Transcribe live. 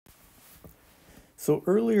So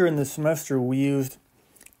earlier in the semester, we used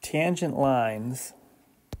tangent lines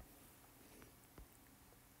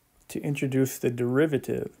to introduce the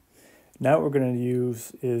derivative. Now what we're going to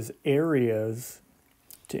use is areas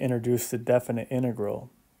to introduce the definite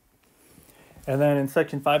integral. And then in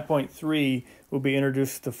section 5.3, we'll be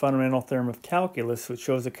introduced the fundamental theorem of calculus, which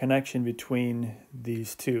shows a connection between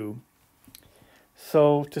these two.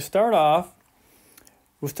 So to start off,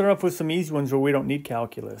 we'll start off with some easy ones where we don't need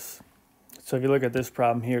calculus. So if you look at this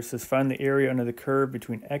problem here, it says find the area under the curve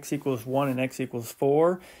between x equals 1 and x equals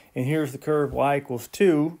 4. And here's the curve y equals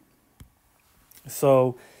 2.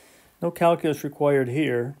 So no calculus required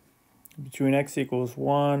here. Between x equals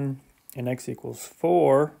 1 and x equals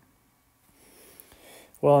 4.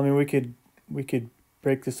 Well, I mean, we could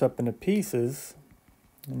break this up into pieces,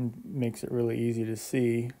 and it makes it really easy to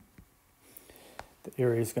see. The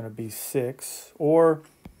area is going to be 6. Or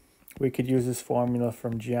we could use this formula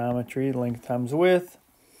from geometry, length times width.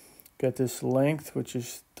 Get this length, which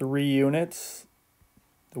is 3 units,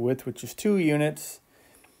 the width, which is 2 units,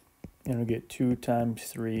 and we get 2 times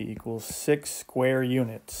 3 equals 6 square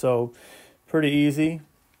units. So pretty easy,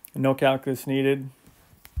 no calculus needed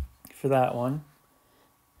for that one.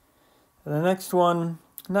 And the next one,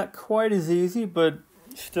 not quite as easy, but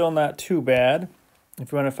still not too bad.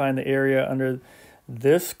 If you want to find the area under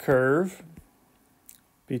this curve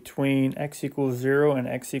between x equals 0 and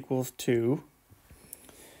x equals 2.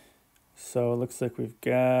 So it looks like we've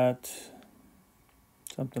got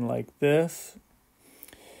something like this.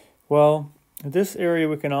 Well, this area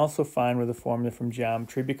we can also find with a formula from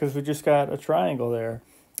geometry because we just got a triangle there.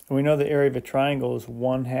 And we know the area of a triangle is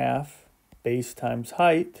 1/2 base times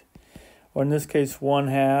height. Or in this case,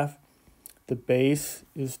 1/2, the base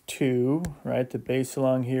is 2, right? The base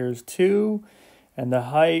along here is 2, and the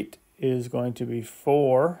height is going to be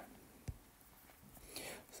 4.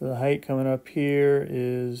 So the height coming up here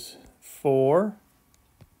is 4.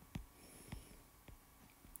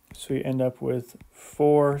 So we end up with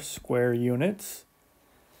 4 square units.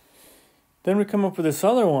 Then we come up with this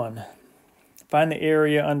other one. Find the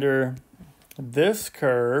area under this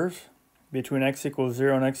curve between x equals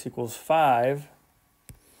 0 and x equals 5.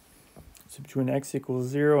 So between x equals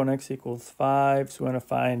 0 and x equals 5, so we want to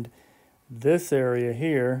find this area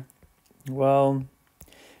here. Well,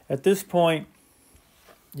 at this point,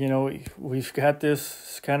 you know, we've got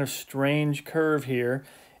this kind of strange curve here,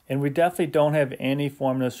 and we definitely don't have any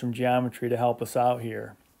formulas from geometry to help us out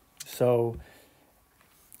here. So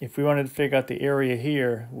if we wanted to figure out the area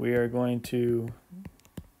here, we're going to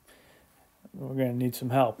need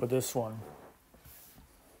some help with this one.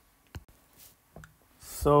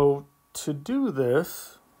 So to do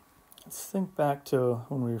this, let's think back to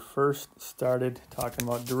when we first started talking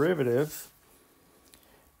about derivatives.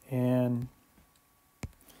 And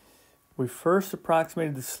we first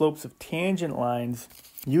approximated the slopes of tangent lines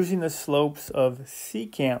using the slopes of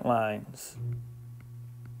secant lines.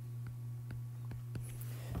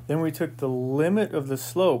 Then we took the limit of the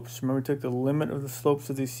slopes. Remember, we took the limit of the slopes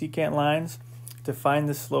of these secant lines to find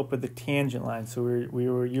the slope of the tangent line. So we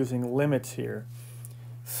were using limits here.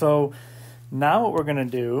 So now what we're going to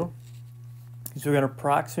do is we're going to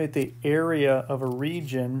approximate the area of a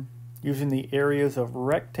region using the areas of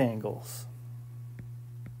rectangles.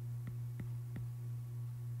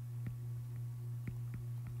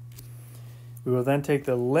 We will then take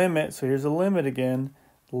the limit, so here's a limit again,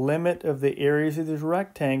 limit of the areas of these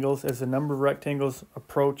rectangles as the number of rectangles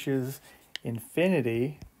approaches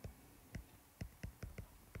infinity.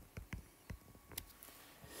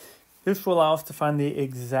 This will allow us to find the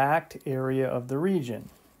exact area of the region.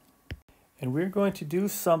 And we're going to do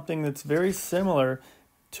something that's very similar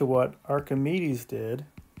to what Archimedes did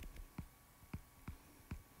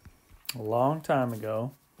a long time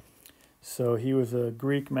ago. So he was a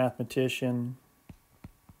Greek mathematician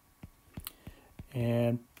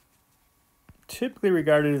and typically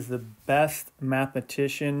regarded as the best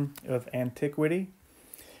mathematician of antiquity,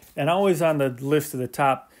 and always on the list of the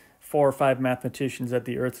top 4 or 5 mathematicians that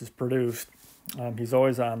the earth has produced. He's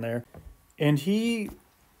always on there. And he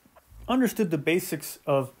understood the basics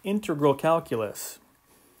of integral calculus.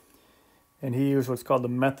 And he used what's called the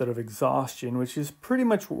method of exhaustion, which is pretty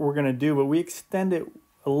much what we're going to do, but we extend it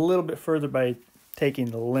a little bit further by taking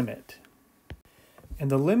the limit. And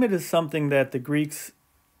the limit is something that the Greeks,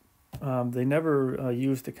 they never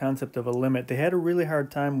used the concept of a limit. They had a really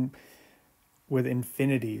hard time with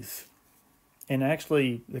infinities. And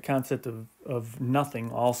actually the concept of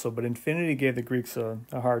nothing also, but infinity gave the Greeks a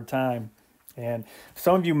hard time. And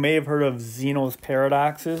some of you may have heard of Zeno's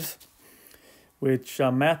paradoxes, which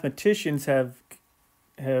mathematicians have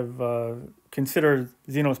consider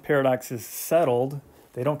Zeno's paradoxes settled.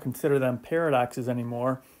 They don't consider them paradoxes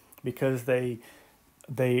anymore because they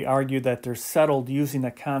argue that they're settled using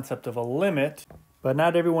the concept of a limit. But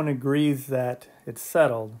not everyone agrees that it's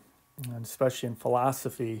settled, and especially in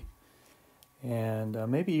philosophy and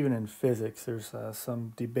maybe even in physics. There's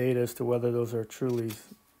some debate as to whether those are truly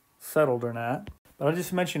settled or not. But I'll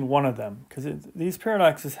just mention one of them because these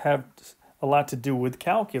paradoxes have a lot to do with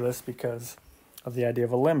calculus because of the idea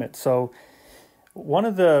of a limit. So one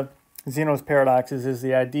of the Zeno's paradoxes is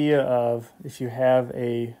the idea of if you have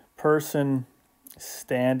a person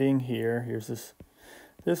standing here, here's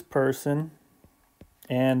this person,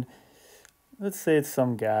 and let's say it's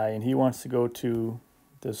some guy and he wants to go to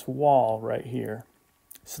this wall right here.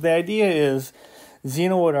 So the idea is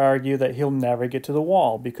Zeno would argue that he'll never get to the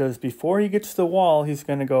wall because before he gets to the wall, he's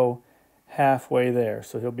going to go halfway there.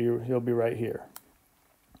 So he'll be right here.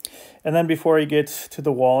 And then before he gets to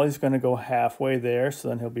the wall, he's going to go halfway there. So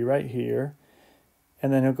then he'll be right here.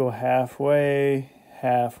 And then he'll go halfway,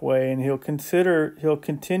 and he'll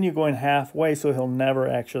continue going halfway, so he'll never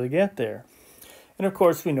actually get there. And of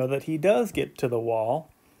course, we know that he does get to the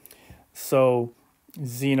wall. So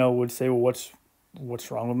Zeno would say, well,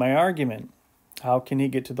 what's wrong with my argument? How can he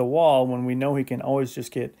get to the wall when we know he can always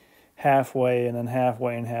just get halfway and then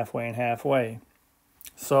halfway and halfway and halfway?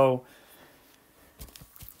 So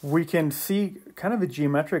we can see kind of a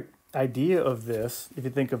geometric idea of this if you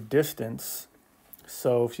think of distance.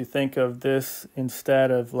 So if you think of this instead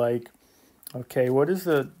of like, okay, what is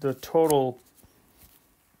the total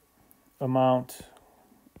amount?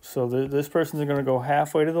 So this person's going to go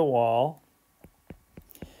halfway to the wall,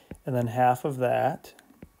 and then half of that,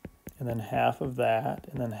 and then half of that,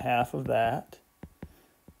 and then half of that.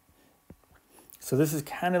 So this is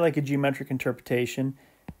kind of like a geometric interpretation.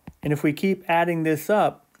 And if we keep adding this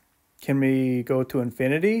up, can we go to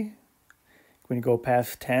infinity? Can we go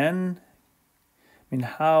past 10? I mean,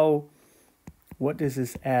 what does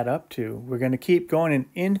this add up to? We're going to keep going an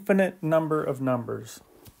infinite number of numbers.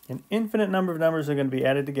 An infinite number of numbers are going to be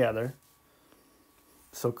added together.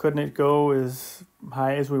 So couldn't it go as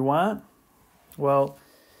high as we want? Well,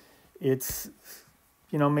 it's,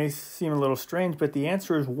 may seem a little strange, but the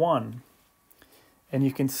answer is 1. And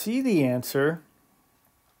you can see the answer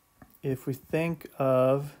if we think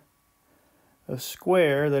of a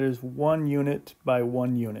square that is 1 unit by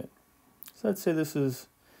 1 unit. So let's say this is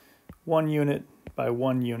 1 unit by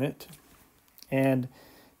 1 unit. And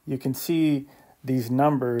you can see these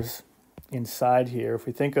numbers inside here. If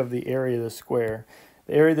we think of the area of the square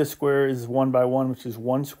is 1 by 1, which is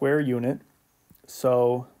 1 square unit.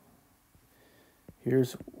 So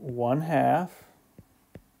here's 1/2.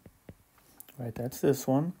 Right, that's this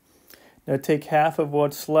one. Now take half of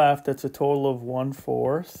what's left. That's a total of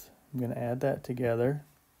 1/4. I'm going to add that together.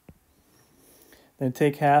 Then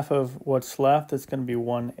take half of what's left. That's going to be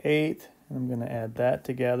 1/8. And I'm going to add that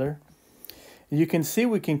together. You can see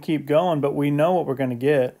we can keep going, but we know what we're going to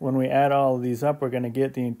get. When we add all of these up, we're going to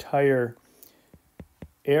get the entire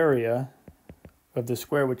area of the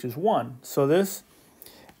square, which is 1. So this,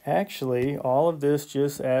 actually, all of this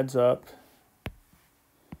just adds up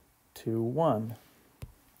to 1.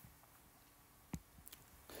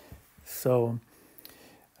 So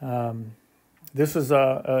this is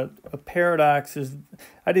a paradox.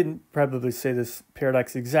 I didn't probably say this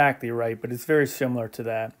paradox exactly right, but it's very similar to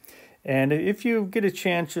that. And if you get a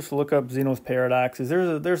chance, just look up Zeno's paradoxes.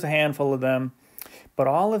 There's a handful of them, but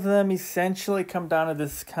all of them essentially come down to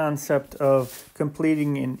this concept of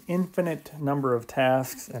completing an infinite number of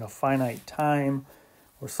tasks in a finite time,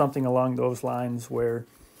 or something along those lines, where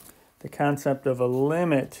the concept of a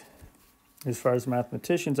limit, as far as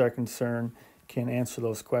mathematicians are concerned, can answer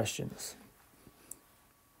those questions.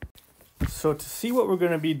 So to see what we're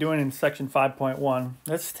going to be doing in section 5.1,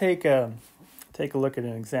 let's take a look at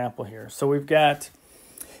an example here. So we've got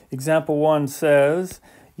example 1 says,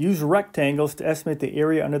 use rectangles to estimate the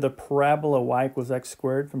area under the parabola y equals x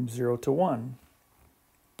squared from 0 to 1.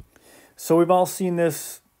 So we've all seen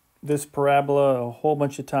this parabola a whole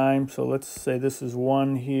bunch of times. So let's say this is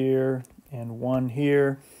 1 here and 1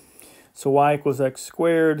 here. So y equals x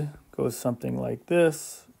squared goes something like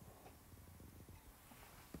this.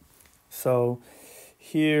 So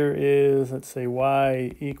here is, let's say,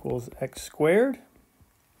 y equals x squared.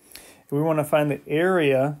 We want to find the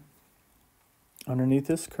area underneath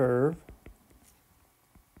this curve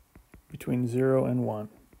between 0 and 1.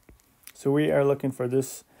 So we are looking for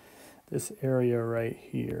this area right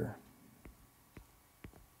here.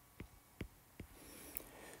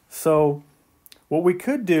 So what we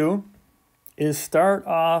could do is start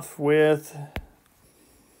off with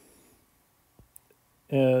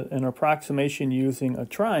an approximation using a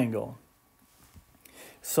triangle.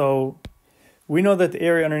 So we know that the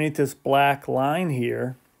area underneath this black line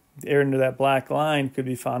here, the area under that black line could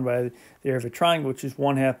be found by the area of a triangle, which is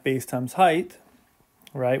 1/2 base times height,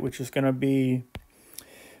 right? Which is going to be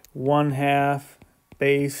 1/2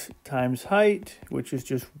 base times height, which is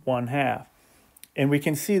just 1/2. And we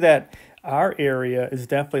can see that our area is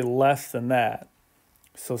definitely less than that.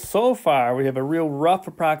 So far, we have a real rough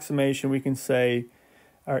approximation. We can say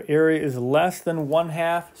our area is less than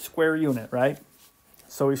 1/2 square unit, right?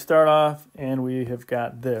 So we start off and we have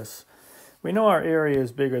got this. We know our area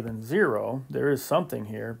is bigger than 0. There is something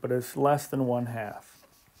here, but it's less than 1/2.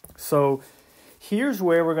 So here's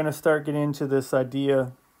where we're going to start getting into this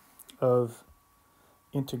idea of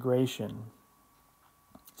integration.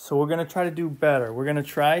 So we're going to try to do better. We're going to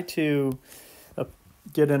try to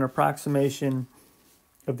get an approximation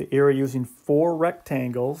of the area using 4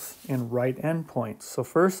 rectangles and right endpoints. So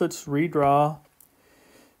first, let's redraw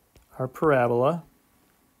our parabola.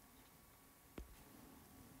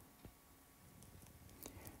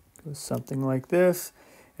 Goes something like this.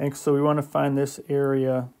 And so we want to find this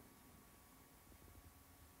area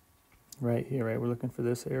right here, right? We're looking for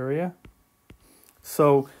this area.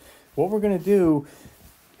 So what we're going to do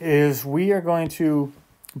is we are going to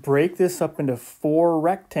break this up into 4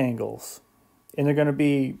 rectangles. And they're going to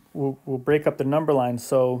be, we'll break up the number line.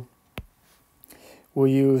 So we'll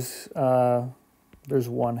use, there's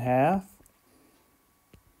 1/2,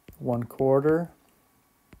 1/4,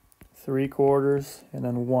 3/4, and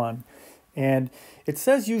then 1. And it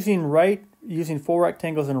says using 4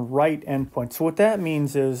 rectangles and right endpoints. So what that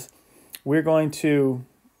means is we're going to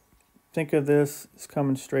think of this as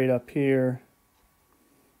coming straight up here.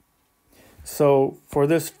 So for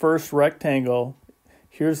this first rectangle,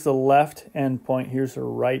 here's the left endpoint, here's the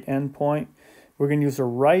right endpoint. We're going to use a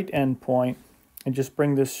right endpoint and just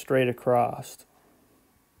bring this straight across.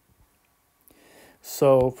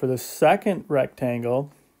 So for the second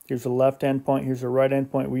rectangle, here's the left endpoint, here's the right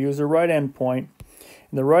endpoint. We use the right endpoint.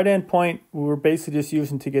 And the right endpoint we're basically just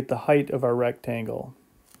using to get the height of our rectangle.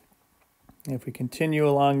 And if we continue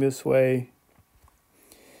along this way,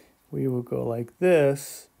 we will go like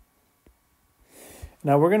this.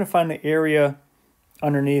 Now we're going to find the area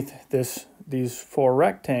underneath these 4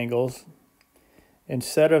 rectangles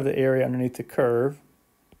instead of the area underneath the curve.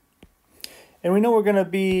 And we know we're going to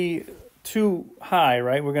be too high,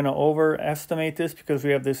 right? We're going to overestimate this because we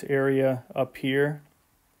have this area up here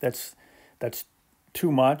that's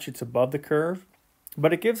too much. It's above the curve.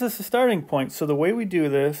 But it gives us a starting point. So the way we do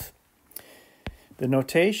this, the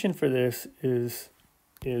notation for this is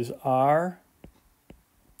R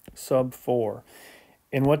sub 4.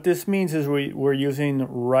 And what this means is we're using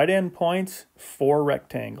right endpoints, 4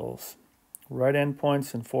 rectangles. Right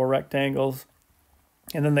endpoints and 4 rectangles.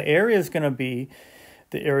 And then the area is going to be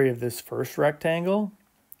the area of this first rectangle,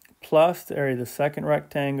 plus the area of the second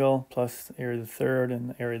rectangle, plus the area of the third, and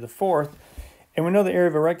the area of the fourth. And we know the area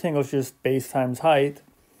of a rectangle is just base times height.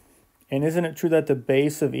 And isn't it true that the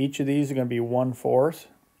base of each of these are going to be 1/4?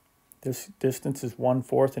 This distance is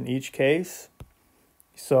 1/4 in each case.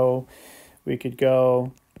 So we could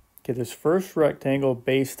go get this first rectangle,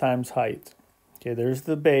 base times height. Okay, there's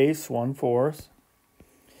the base, 1/4.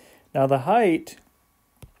 Now the height,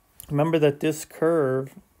 remember that this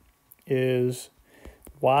curve is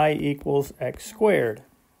y equals x squared.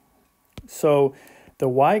 So the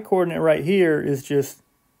y coordinate right here is just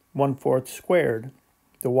 1/4 squared.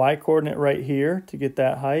 The y coordinate right here to get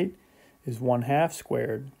that height is 1/2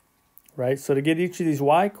 squared, right? So to get each of these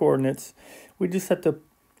y coordinates, we just have to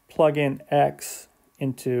plug in x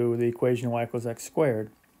into the equation y equals x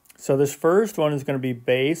squared. So this first one is going to be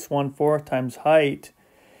base 1/4 times height,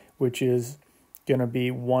 which is going to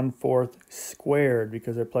be 1/4 squared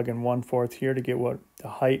because I plug in 1/4 here to get what the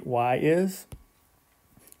height y is.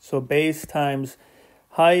 So base times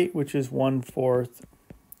height, which is 1/4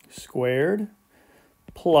 squared,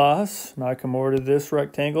 plus, now I come over to this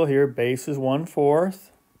rectangle here, base is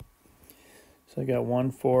 1/4. So I got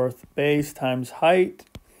 1/4 base times height.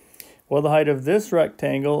 Well, the height of this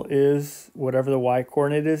rectangle is whatever the y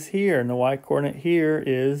coordinate is here. And the y coordinate here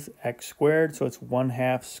is x squared, so it's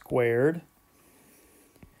 1/2 squared.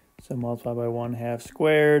 So multiply by 1/2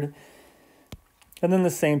 squared. And then the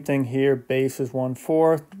same thing here, base is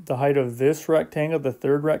 1/4. The height of this rectangle, the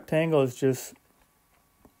third rectangle, is just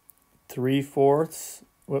 3/4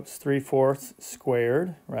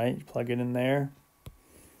 squared, right? You plug it in there.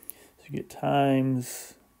 So you get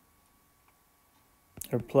times,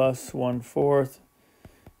 or plus 1/4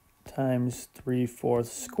 times 3/4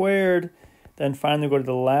 squared. Then finally go to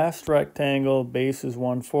the last rectangle, base is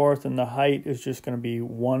 1/4, and the height is just going to be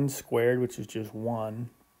 1 squared, which is just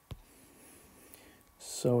 1.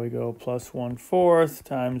 So we go plus 1/4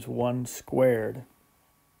 times 1 squared.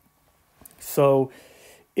 So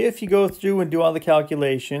if you go through and do all the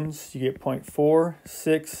calculations, you get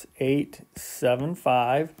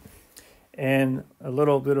 0.46875. And a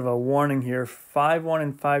little bit of a warning here, 5.1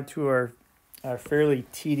 and 5.2 are fairly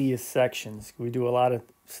tedious sections. We do a lot of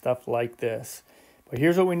stuff like this. But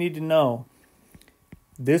here's what we need to know.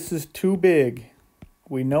 This is too big.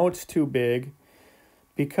 We know it's too big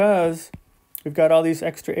because we've got all these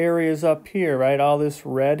extra areas up here, right? All this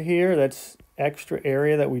red here, that's extra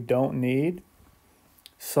area that we don't need.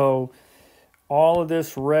 So all of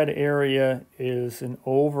this red area is an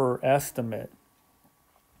overestimate.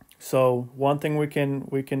 So one thing we can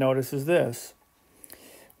notice is this.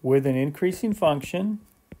 With an increasing function,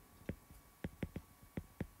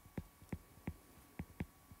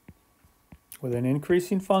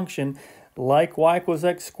 like y equals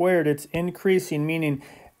x squared, it's increasing, meaning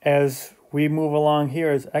as we move along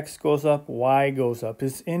here, as x goes up, y goes up.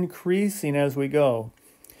 It's increasing as we go.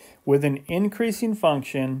 With an increasing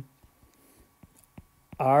function,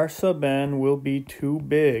 r sub n will be too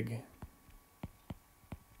big.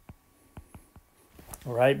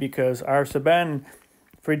 All right, because r sub n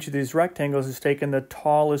for each of these rectangles is taking the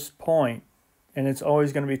tallest point, and it's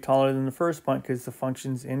always going to be taller than the first point because the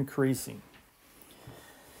function's increasing.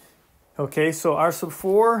 Okay, so r sub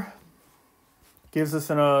 4 gives us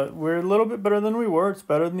we're a little bit better than we were. It's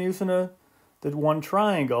better than using the one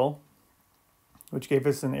triangle, which gave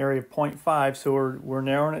us an area of 0.5, so we're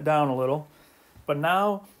narrowing it down a little. But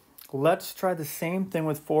now let's try the same thing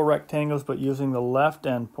with 4 rectangles, but using the left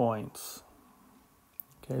endpoints.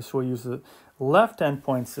 Okay, so we'll use the left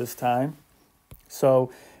endpoints this time.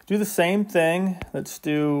 So do the same thing. Let's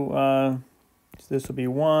do, this will be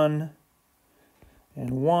 1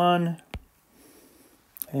 and 1.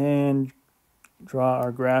 And draw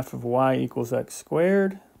our graph of y equals x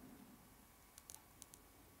squared.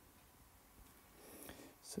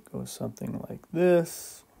 So it goes something like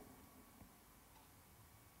this.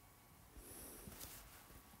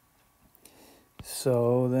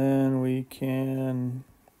 So then we can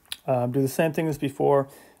do the same thing as before.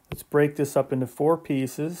 Let's break this up into 4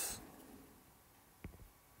 pieces.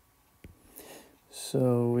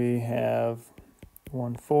 So we have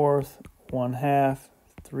 1/4, 1/2,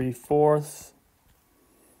 3/4.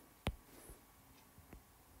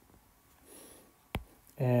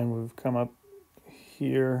 And we've come up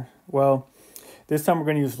here. Well, this time we're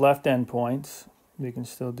going to use left endpoints. We can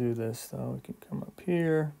still do this though. We can come up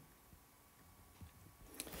here.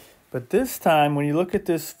 But this time, when you look at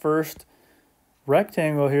this first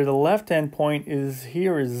rectangle here, the left end point is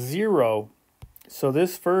 0. So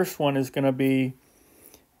this first one is going to be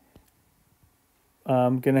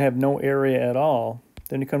going to have no area at all.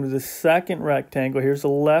 Then you come to the second rectangle. Here's the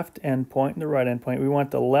left end point and the right end point. We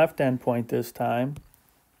want the left end point this time.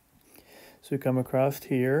 So we come across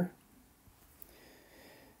here.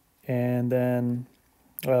 And then,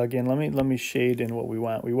 well, again, let me shade in what we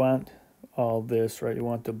want. We want all this, right? You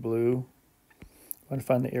want the blue. You want to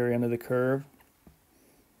find the area under the curve.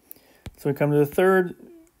 So we come to the third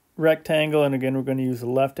rectangle, and again, we're going to use the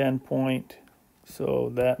left end point. So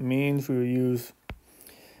that means we will use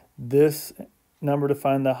this number to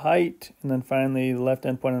find the height, and then finally the left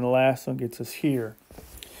end point on the last one gets us here.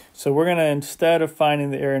 So we're going to, instead of finding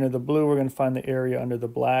the area under the blue, we're going to find the area under the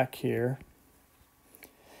black here.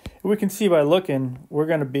 We can see by looking, we're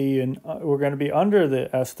going to be under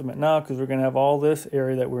the estimate now because we're going to have all this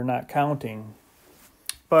area that we're not counting.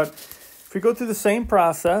 But if we go through the same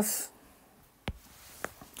process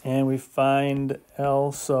and we find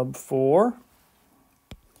L sub 4,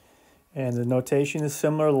 and the notation is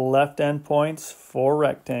similar, left end points, 4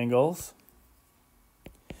 rectangles.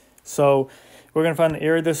 So we're going to find the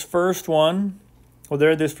area of this first one. Well,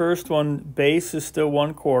 this first one, base is still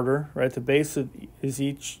 1/4, right? The base is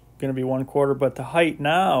each going to be 1/4, but the height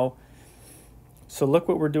now, so look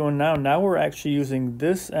what we're doing now. Now we're actually using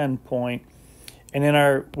this end point, and in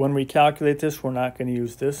when we calculate this, we're not going to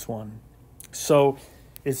use this one. So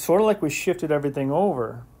it's sort of like we shifted everything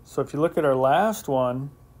over. So if you look at our last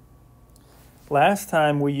one, last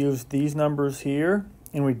time we used these numbers here,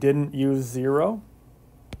 and we didn't use 0.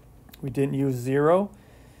 We didn't use 0.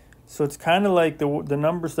 So it's kind of like the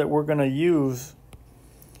numbers that we're going to use,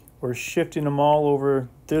 we're shifting them all over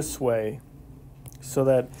this way so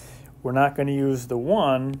that we're not going to use the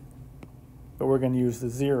 1, but we're going to use the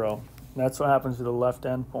 0. And that's what happens to the left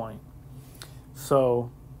end point. So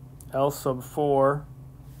L sub 4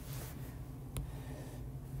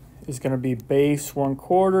 is going to be base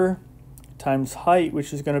 1/4 times height,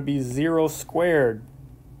 which is going to be 0 squared,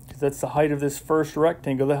 because that's the height of this first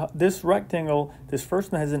rectangle. This rectangle, this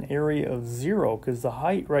first one has an area of 0, because the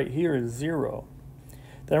height right here is 0.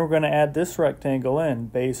 Then we're going to add this rectangle in,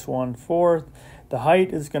 base 1/4. The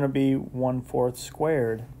height is going to be 1/4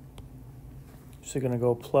 squared. So you're going to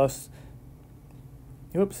go plus,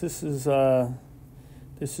 oops, this is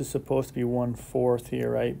supposed to be 1/4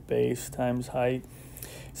 here, right? Base times height.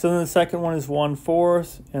 So then the second one is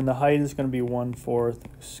 1/4, and the height is going to be 1/4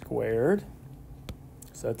 squared.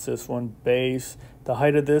 So that's this one, base. The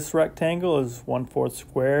height of this rectangle is 1/4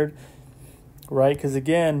 squared, right? Because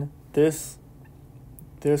again, this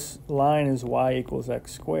line is y equals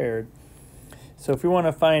x squared. So if we want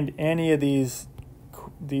to find any of these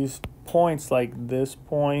points, like this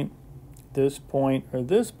point, or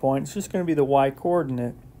this point, it's just going to be the y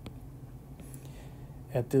coordinate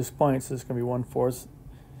at this point. So it's going to be 1/4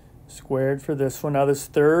 squared for this one. Now this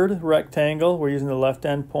third rectangle, we're using the left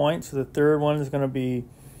end point, so the third one is going to be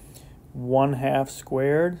 1/2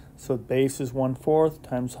 squared. So base is 1/4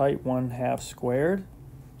 times height 1/2 squared.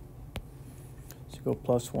 So go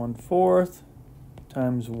plus 1/4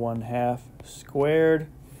 times 1/2 squared.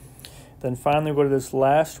 Then finally go to this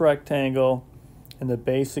last rectangle, and the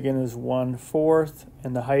base again is 1/4,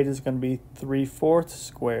 and the height is going to be 3/4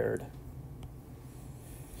 squared.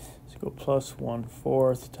 So go plus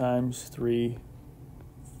 1/4 times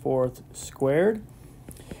 3/4 squared.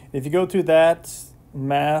 If you go through that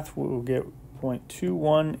math, we'll get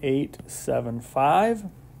 0.21875.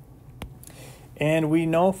 And we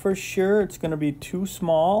know for sure it's going to be too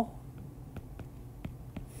small,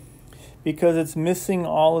 because it's missing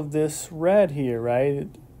all of this red here, right?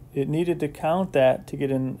 It needed to count that to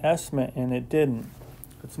get an estimate, and it didn't.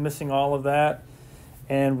 It's missing all of that,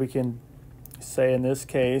 and we can say in this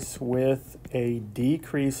case with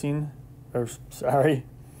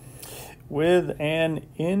with an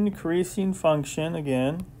increasing function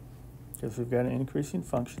again, because we've got an increasing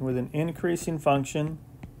function, with an increasing function,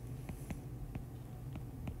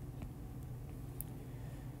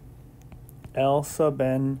 L sub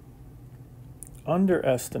n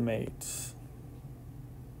underestimates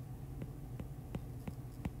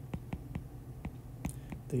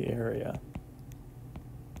the area.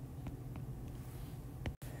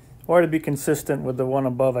 Or to be consistent with the one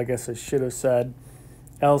above, I guess I should have said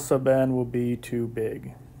L sub n will be too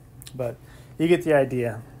big. But you get the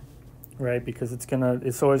idea, right? Because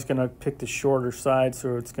it's always gonna pick the shorter side,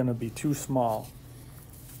 so it's gonna be too small.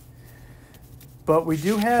 But we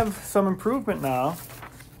do have some improvement now,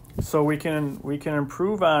 so we can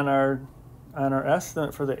improve on our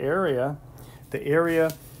estimate for the area. The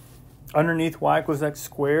area underneath y equals x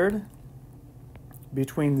squared,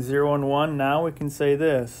 between 0 and 1. Now we can say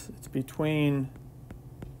this: it's between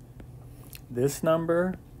this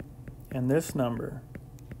number and this number.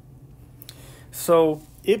 So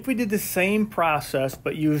if we did the same process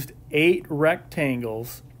but used 8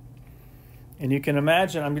 rectangles, and you can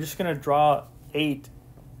imagine, I'm just going to draw 8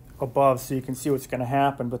 above so you can see what's going to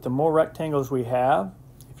happen. But the more rectangles we have,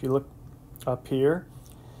 if you look up here,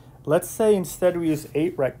 let's say instead we use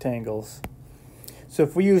 8 rectangles. So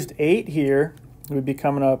if we used 8 here, we'd be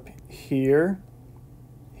coming up here,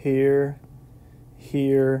 here,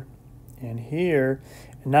 here, and here.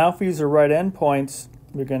 And now if we use the right endpoints,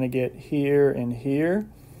 we're going to get here and here.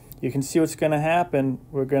 You can see what's going to happen.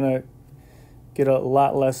 We're going to get a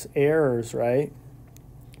lot less errors, right?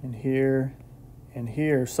 And here and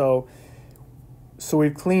here. So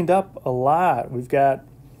we've cleaned up a lot. We've got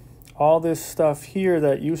all this stuff here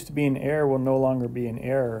that used to be an error will no longer be an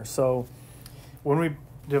error. So when we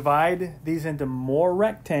divide these into more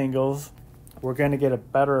rectangles, we're going to get a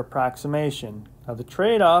better approximation. Now the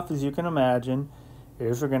trade-off, as you can imagine,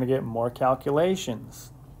 is we're going to get more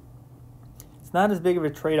calculations. It's not as big of a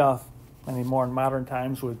trade-off anymore in modern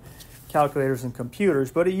times with calculators and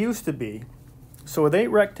computers, but it used to be. So with 8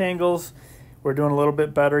 rectangles, we're doing a little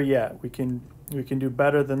bit better yet. We can do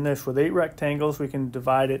better than this. With 8 rectangles, we can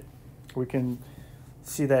divide it. We can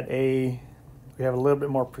see that we have a little bit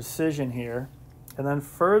more precision here. And then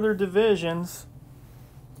further divisions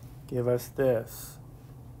give us this.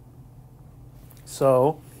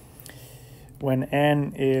 So when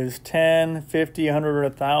n is 10, 50, 100, or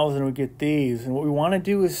 1,000, we get these. And what we want to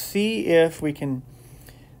do is see if we can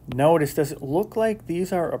notice, does it look like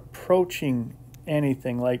these are approaching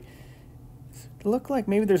anything? Like, does it look like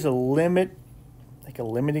maybe there's a limit, like a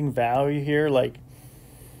limiting value here? Like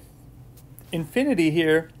infinity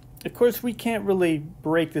here, of course, we can't really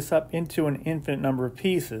break this up into an infinite number of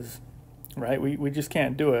pieces, right? We just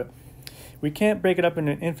can't do it. we can't break it up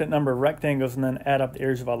into an infinite number of rectangles and then add up the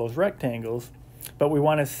areas of all those rectangles, but we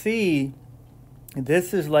want to see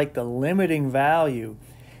this is like the limiting value.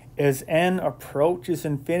 As n approaches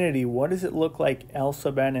infinity, what does it look like L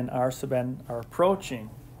sub n and R sub n are approaching?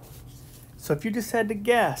 So if you just had to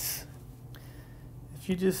guess,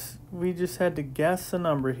 we just had to guess a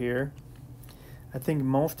number here, I think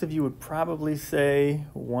most of you would probably say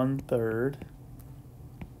 1/3.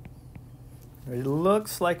 It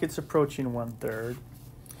looks like it's approaching 1/3.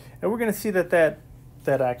 And we're going to see that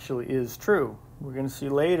actually is true. We're going to see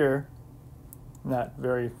later, not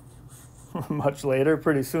very much later,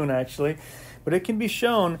 pretty soon actually, but it can be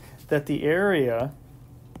shown that the area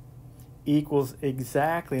equals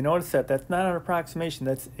exactly, notice that's not an approximation,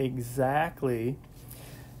 that's exactly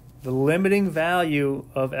the limiting value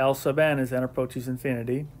of L sub n as n approaches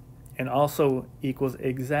infinity, and also equals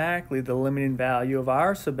exactly the limiting value of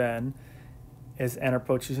R sub n as n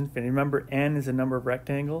approaches infinity. Remember, n is a number of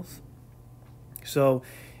rectangles. So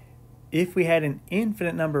if we had an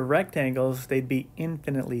infinite number of rectangles, they'd be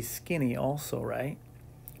infinitely skinny also, right?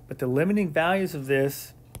 But the limiting values of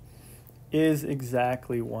this is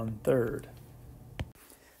exactly 1/3.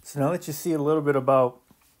 So now that you see a little bit about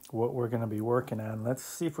what we're going to be working on, let's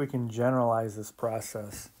see if we can generalize this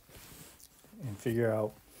process and figure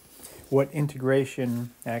out what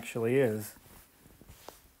integration actually is.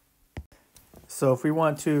 So if we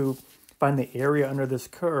want to find the area under this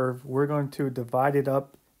curve, we're going to divide it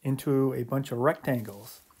up into a bunch of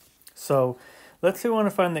rectangles. So let's say we want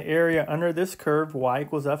to find the area under this curve, y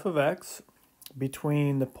equals f of x,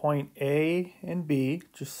 between the point A and B,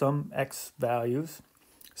 just some x values.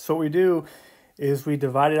 So what we do is we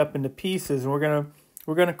divide it up into pieces, and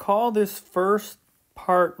we're gonna call this first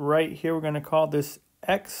part right here, we're gonna call this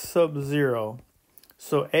x sub 0.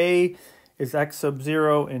 So A is x sub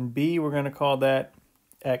 0, and B we're gonna call that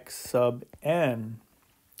x sub n.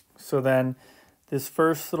 So then this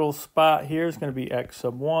first little spot here is going to be x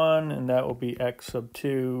sub 1, and that will be x sub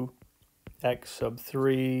 2, x sub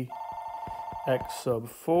 3, x sub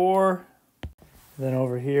 4. Then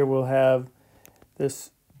over here we'll have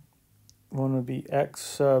this one would be x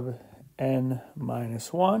sub n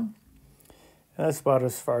minus 1. And that's about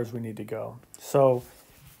as far as we need to go. So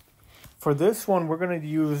for this one, we're going to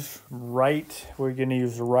use right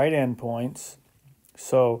endpoints.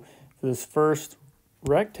 So for this first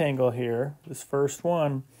rectangle here, this first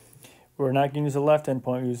one, we're not going to use the left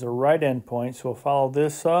endpoint, we use the right endpoint. So we'll follow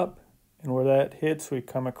this up, and where that hits, we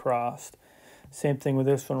come across. Same thing with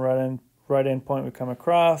this one, right endpoint, we come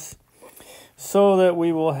across, so that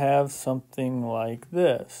we will have something like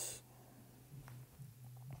this.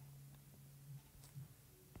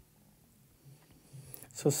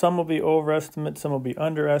 So some will be overestimates, some will be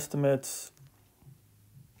underestimates.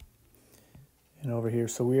 And over here,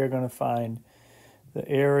 so we are going to find the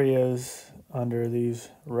areas under these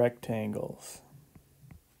rectangles.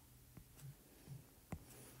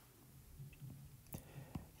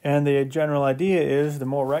 And the general idea is the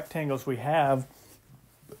more rectangles we have,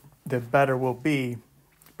 the better we'll be.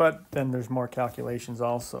 But then there's more calculations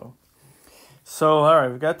also. So, all right,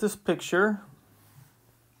 we've got this picture.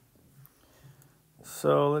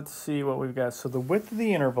 So let's see what we've got. So the width of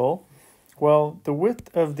the interval, well, the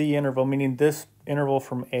width of the interval, meaning this interval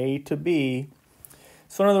from A to B.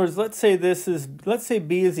 So in other words, let's say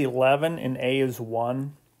B is 11 and A is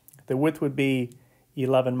 1. The width would be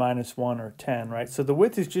 11 minus 1, or 10, right? So the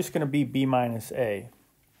width is just going to be B minus A.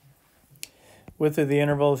 Width of the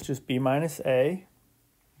interval is just B minus A.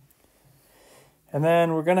 And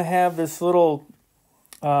then we're going to have this little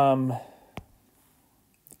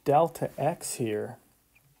delta x here.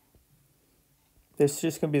 This is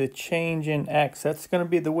just going to be the change in x. That's going to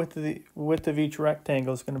be the width of each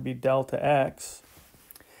rectangle is going to be delta x.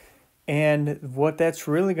 And what that's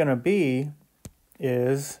really going to be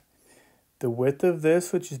is the width of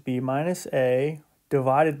this, which is B minus A,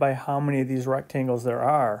 divided by how many of these rectangles there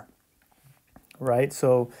are, right?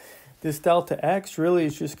 So this delta x really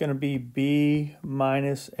is just going to be B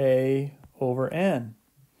minus A over n.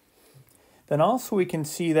 Then also we can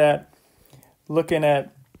see that looking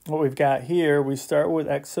at what we've got here, we start with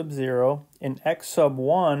x sub 0, and x sub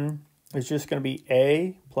 1 is just going to be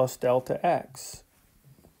A plus delta x.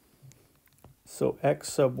 So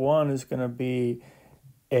x sub 1 is going to be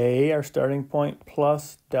A, our starting point,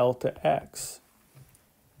 plus delta x.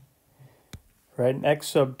 Right, and x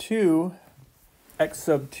sub 2,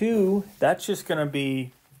 that's just going to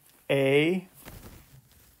be A,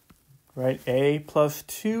 right, A plus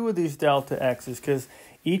 2 of these delta x's, because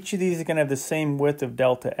each of these is going to have the same width of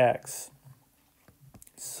delta x.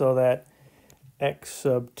 So that x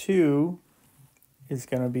sub 2 is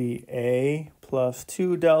going to be a plus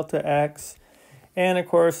 2 delta x. And of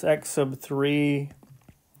course, x sub 3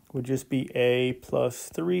 would just be a plus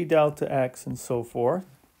 3 delta x and so forth.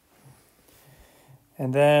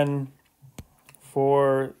 And then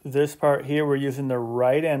for this part here, we're using the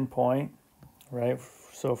right endpoint, right?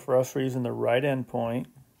 So for us, we're using the right endpoint.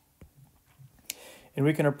 And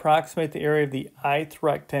we can approximate the area of the ith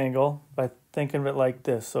rectangle by thinking of it like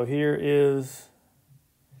this. So here is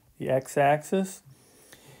the x-axis.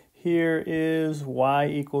 Here is y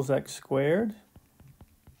equals x squared.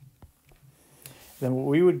 Then what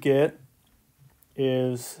we would get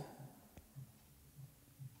is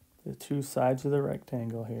the two sides of the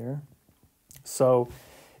rectangle here. So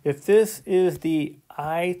if this is the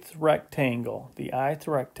ith rectangle,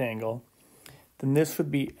 then this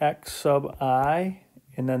would be x sub I,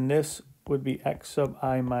 and then this would be x sub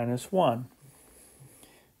I minus 1.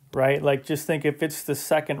 Right? Like just think if it's the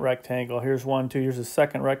second rectangle, here's 1, 2, here's the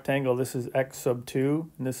second rectangle, this is x sub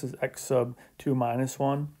 2, and this is x sub 2 minus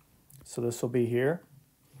 1. So this will be here.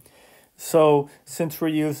 So since we're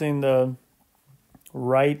using the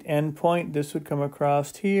right endpoint, this would come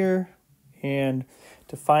across here. And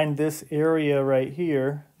to find this area right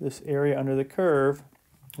here, this area under the curve,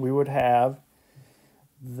 we would have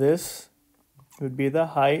this would be the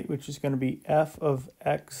height, which is going to be f of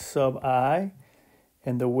x sub I,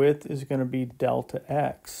 and the width is going to be delta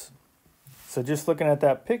x. So just looking at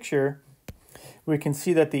that picture, we can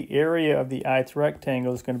see that the area of the ith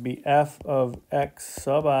rectangle is going to be f of x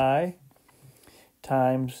sub I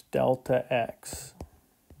times delta x.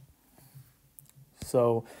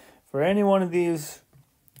 So for any one of these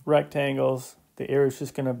rectangles, the area is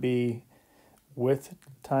just going to be width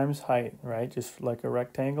times height, right? Just like a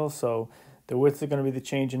rectangle. So the width is going to be the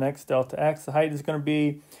change in x delta x. The height is going to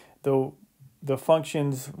be the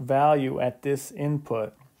function's value at this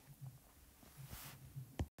input.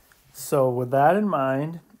 So with that in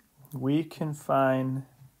mind, we can find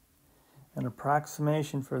an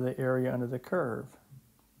approximation for the area under the curve.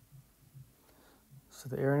 So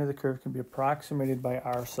the area under the curve can be approximated by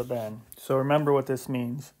r sub n. So remember what this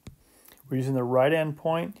means. We're using the right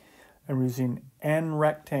endpoint and we're using n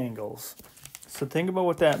rectangles. So think about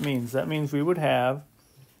what that means. That means we would have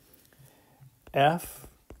f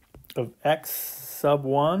of x sub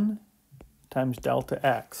 1 times delta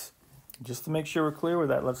x. Just to make sure we're clear with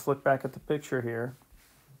that, let's look back at the picture here.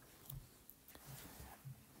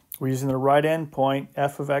 We're using the right endpoint,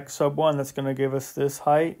 f of x sub 1, that's going to give us this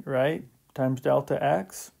height, right, times delta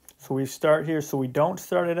x. So we start here, so we don't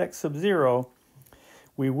start at x sub 0.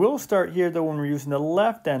 We will start here, though, when we're using the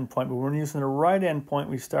left endpoint, but when we're using the right endpoint,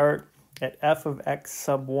 we start at f of x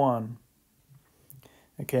sub 1.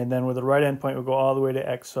 Okay, and then with the right endpoint, we'll go all the way to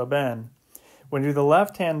x sub n. When you do the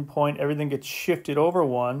left-hand point, everything gets shifted over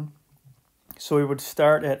 1. So we would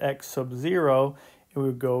start at x sub 0, and we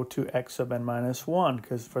would go to x sub n minus 1,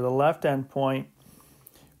 because for the left-hand point,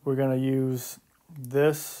 we're going to use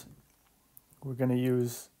this. We're going to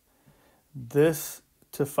use this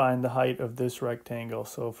to find the height of this rectangle.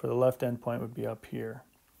 So for the left-hand point would be up here.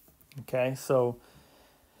 Okay, so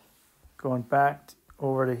going back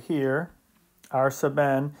over to here, r sub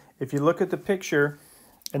n, if you look at the picture,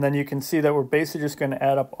 and then you can see that we're basically just going to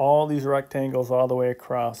add up all these rectangles all the way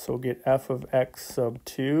across. So we'll get f of x sub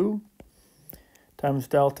 2 times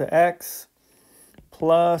delta x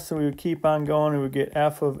plus, and we would keep on going, and we would get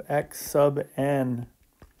f of x sub n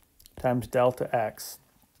times delta x.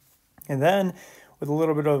 And then with a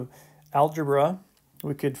little bit of algebra,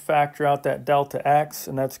 we could factor out that delta x,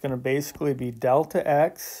 and that's going to basically be delta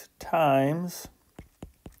x times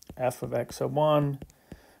f of x sub 1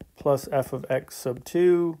 plus f of x sub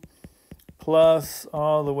 2 plus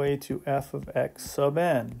all the way to f of x sub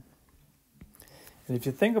n. And if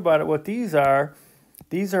you think about it, what these are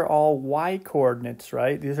all y coordinates,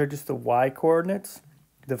 right? These are just the y coordinates.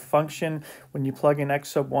 The function, when you plug in x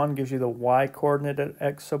sub 1, gives you the y coordinate at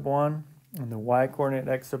x sub 1 and the y coordinate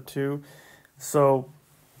at x sub 2. So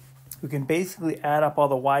we can basically add up all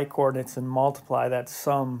the y coordinates and multiply that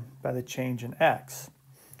sum by the change in x.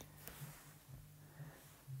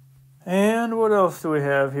 And what else do we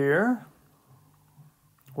have here?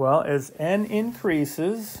 Well, as n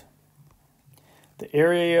increases, the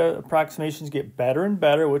area approximations get better and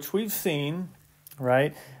better, which we've seen,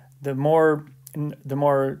 right? The more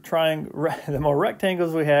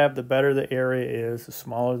rectangles we have, the better the area is, the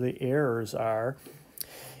smaller the errors are.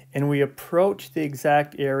 And we approach the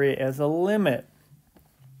exact area as a limit.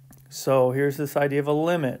 So here's this idea of a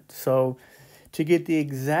limit. So to get the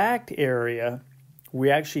exact area, we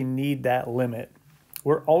actually need that limit.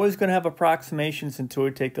 We're always going to have approximations until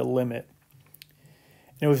we take the limit.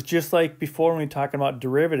 It was just like before when we were talking about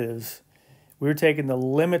derivatives. We were taking the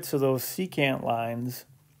limits of those secant lines,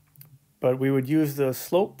 but we would use the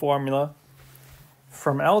slope formula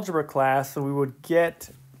from algebra class, so we would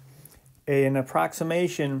get an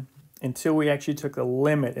approximation until we actually took the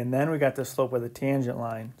limit, and then we got the slope with a tangent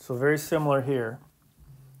line. So very similar here.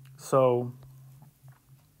 So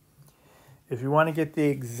if you want to get the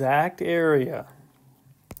exact area,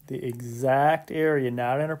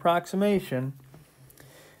 not an approximation,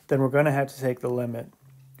 then we're going to have to take the limit.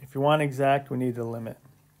 If you want exact, we need the limit.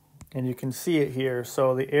 And you can see it here.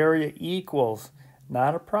 So the area equals,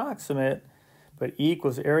 not approximate, but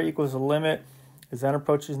equals, the area equals the limit as n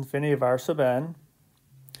approaches infinity of r sub n.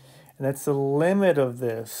 And that's the limit of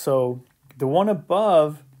this. So the one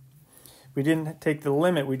above, we didn't take the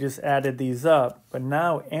limit, we just added these up. But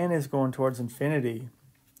now n is going towards infinity.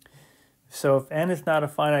 So if n is not a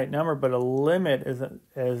finite number, but a limit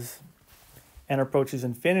as n approaches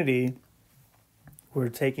infinity, we're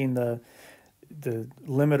taking the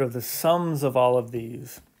limit of the sums of all of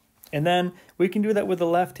these. And then we can do that with the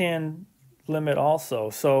left-hand limit also.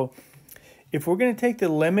 So if we're going to take the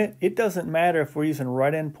limit, it doesn't matter if we're using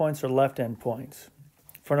right endpoints or left endpoints.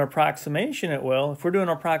 For an approximation, it will. If we're doing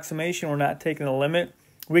an approximation, we're not taking the limit,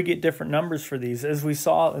 we get different numbers for these, as we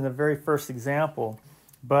saw in the very first example.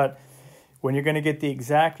 But when you're going to get the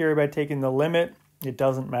exact area by taking the limit, it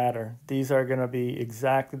doesn't matter. These are going to be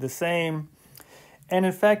exactly the same. And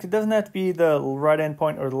in fact, it doesn't have to be the right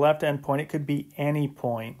endpoint or the left endpoint. It could be any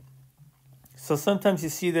point. So sometimes you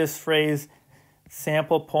see this phrase,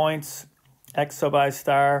 sample points, x sub I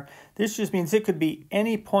star. This just means it could be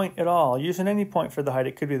any point at all. Using any point for the height.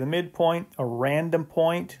 It could be the midpoint, a random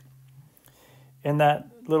point in that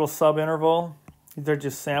little subinterval. They're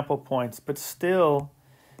just sample points, but still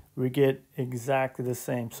we get exactly the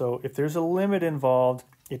same. So if there's a limit involved,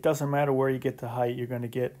 it doesn't matter where you get the height, you're going to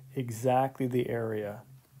get exactly the area.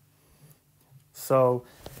 So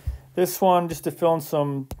this one, just to fill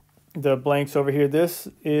in the blanks over here, this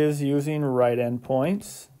is using right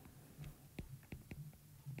endpoints.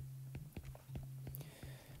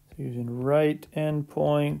 Using right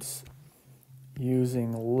endpoints,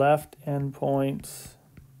 using left endpoints.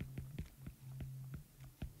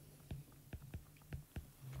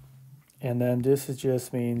 And then this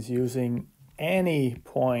just means using any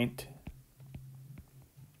point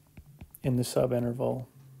in the subinterval,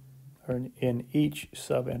 or in each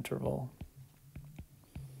subinterval.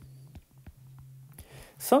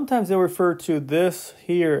 Sometimes they'll refer to this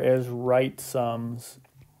here as right sums.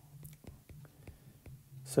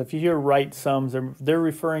 So if you hear right sums, they're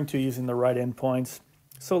referring to using the right endpoints.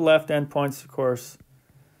 So left endpoints, of course,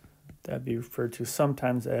 that'd be referred to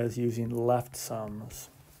sometimes as using left sums.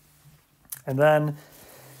 And then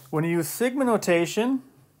when you use sigma notation,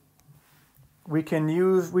 we can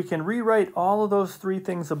rewrite all of those three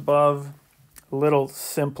things above a little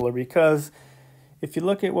simpler, because if you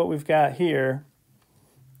look at what we've got here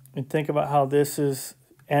and think about how this is,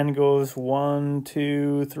 n goes 1,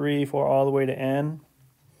 2, 3, 4, all the way to n.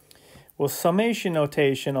 Well, summation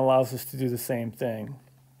notation allows us to do the same thing.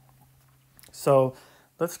 So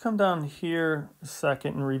let's come down here a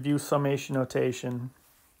second and review summation notation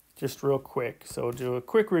just real quick. So we'll do a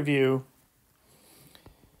quick review.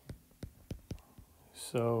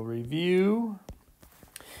 So review.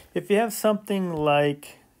 If you have something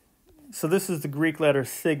like, so this is the Greek letter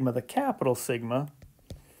sigma, the capital sigma.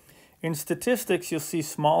 In statistics, you'll see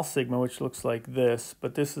small sigma, which looks like this,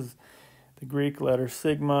 but this is the Greek letter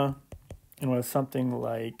sigma, and with something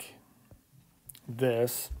like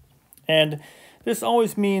this. And this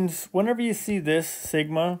always means, whenever you see this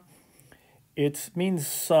sigma, it means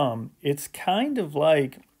sum. It's kind of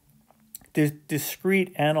like the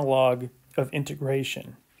discrete analog of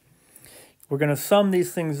integration. We're going to sum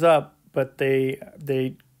these things up, but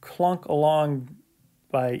they clunk along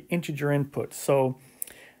by integer inputs. So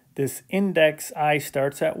this index I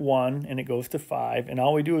starts at 1 and it goes to 5, and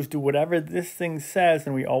all we do is do whatever this thing says,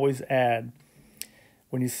 and we always add.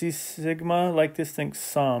 When you see sigma like this, think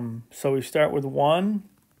sum. So we start with 1.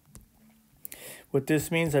 What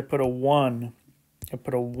this means, I put a 1. I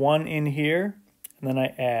put a 1 in here, and then I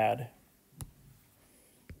add.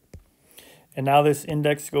 And now this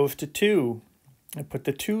index goes to 2. I put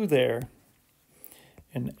the 2 there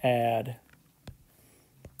and add.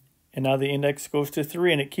 And now the index goes to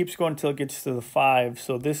 3, and it keeps going until it gets to the 5.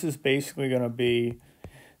 So this is basically going to be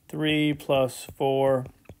 3 plus 4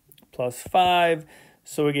 plus 5.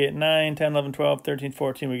 So we get 9, 10, 11, 12, 13,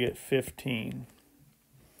 14, we get 15.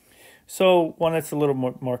 So when it's a little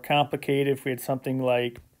more complicated, if we had something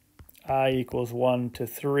like I equals 1 to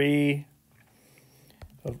 3,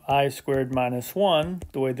 of I squared minus 1,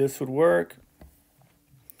 the way this would work,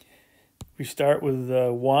 we start with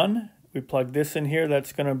 1. We plug this in here.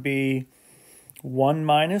 That's going to be 1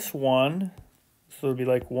 minus 1. So it'll be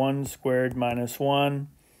like 1 squared minus 1.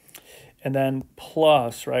 And then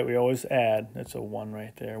plus, right? We always add. That's a 1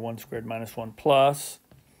 right there. 1 squared minus 1 plus.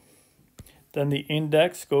 Then the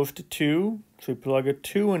index goes to 2. So we plug a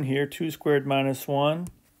 2 in here. 2 squared minus 1.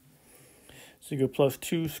 So you go plus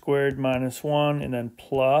 2 squared minus 1, and then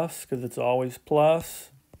plus, because it's always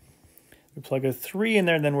plus. We plug a 3 in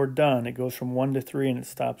there, then we're done. It goes from 1 to 3, and it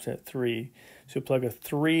stops at 3. So we plug a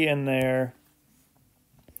 3 in there.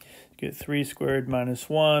 Get 3 squared minus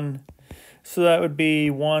 1. So that would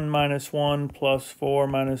be 1 minus 1 plus 4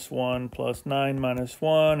 minus 1 plus 9 minus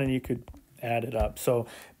 1, and you could add it up. So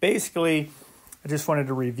basically, I just wanted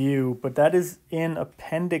to review, but that is in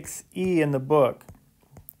Appendix E in the book.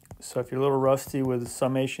 So if you're a little rusty with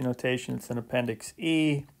summation notation, it's in Appendix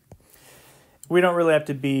E. We don't really have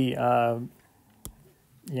to be, we're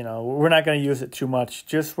not going to use it too much.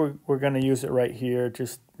 Just we're going to use it right here.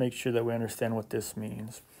 Just make sure that we understand what this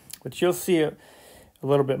means. But you'll see it a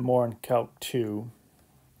little bit more in Calc 2.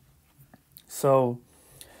 So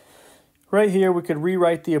right here, we could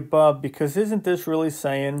rewrite the above, because isn't this really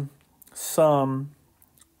saying sum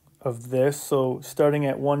of this? So starting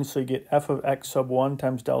at 1, so you get f of x sub 1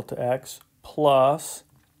 times delta x plus,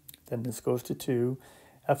 then this goes to 2,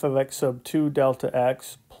 f of x sub 2 delta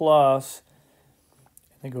x plus,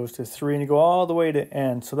 and it goes to 3, and you go all the way to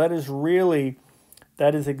n. So that is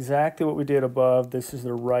exactly what we did above. This is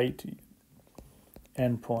the right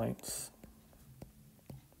endpoints.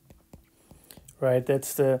 Right,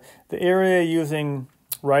 that's the area using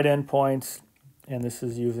right endpoints, and this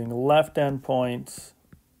is using left endpoints.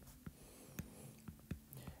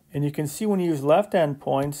 And you can see when you use left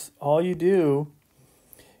endpoints, all you do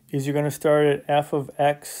is you're going to start at f of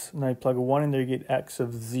x, and I plug a 1 in there, you get x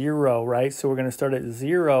of 0, right? So we're going to start at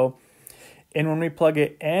 0. And when we plug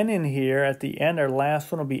an n in here, at the end, our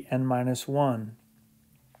last one will be n minus 1.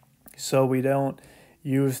 So we don't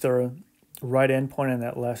use the right endpoint in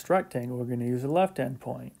that last rectangle. We're going to use the left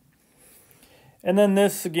endpoint. And then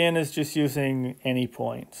this, again, is just using any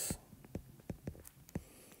points.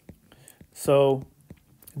 So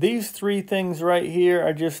these 3 things right here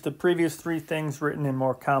are just the previous 3 things written in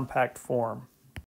more compact form.